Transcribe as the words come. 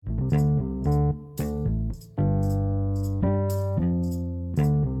Hey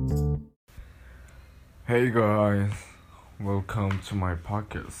guys, welcome to my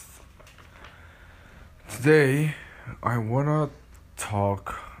podcast. Today, I wanna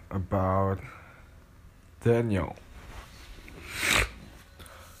talk about Daniel.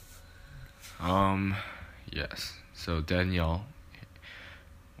 Yes. So Daniel,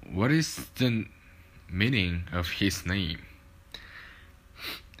 what is the meaning of his name?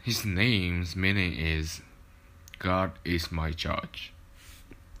 His name's meaning is God is my judge.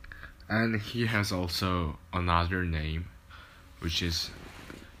 And he has also another name, which is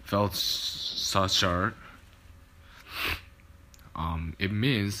Belshazzar. It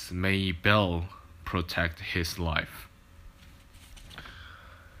means may Bel protect his life.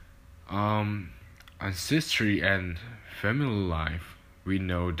 Ancestry and family life, we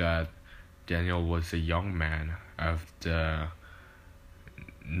know that Daniel was a young man of the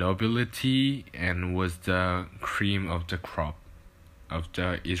nobility and was the cream of the crop of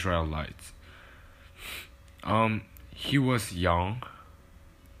the Israelites. He was young,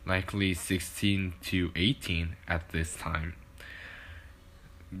 likely 16 to 18 at this time.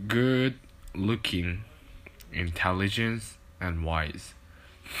 Good looking, intelligent, and wise.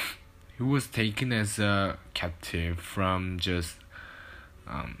 He was taken as a captive from just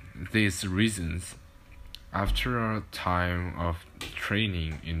these reasons. After a time of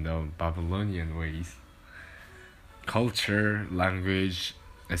training in the Babylonian ways, culture, language,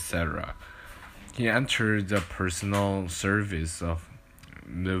 etc., he entered the personal service of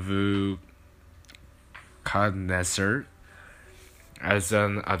Nebuchadnezzar as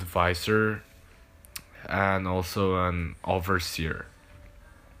an advisor and also an overseer.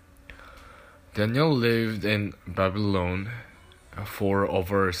 Daniel lived in Babylon for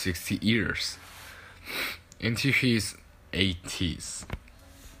over 60 years, into his 80s.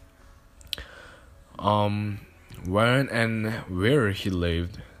 When and where he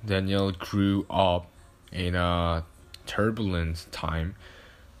lived, Daniel grew up in a turbulent time.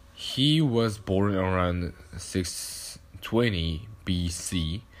 He was born around 620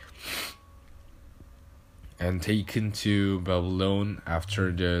 BC and taken to Babylon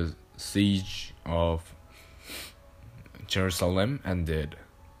after the siege of Jerusalem ended.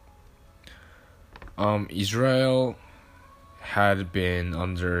 Israel had been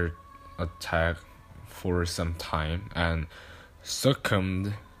under attack for some time and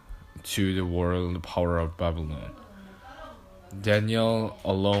succumbed to the world power of Babylon. Daniel,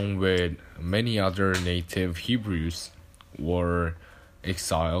 along with many other native Hebrews, were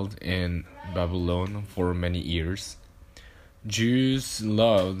exiled in Babylon for many years. Jews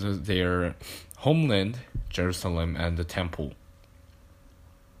loved their homeland, Jerusalem, and the temple,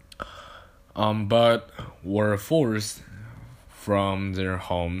 but were forced from their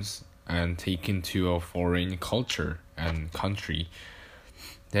homes and taken to a foreign culture and country.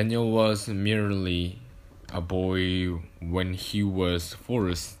 Daniel was merely a boy when he was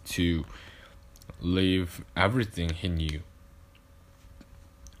forced to leave everything he knew.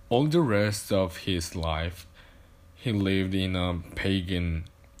 All the rest of his life, he lived in a pagan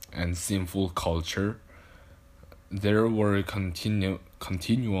and sinful culture. There were continual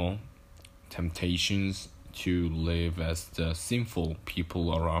temptations to live as the sinful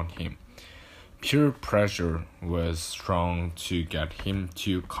people around him. Peer pressure was strong to get him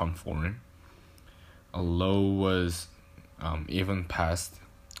to conform. A law was even passed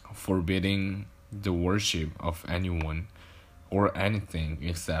forbidding the worship of anyone or anything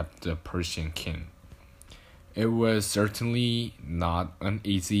except the Persian king. It was certainly not an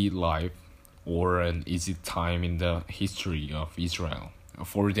easy life or an easy time in the history of Israel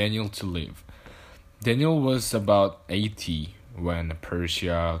for Daniel to live. Daniel was about 80 when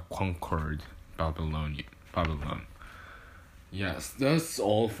Persia conquered Babylon. Yes, that's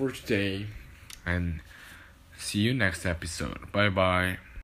all for today, and see you next episode. Bye bye.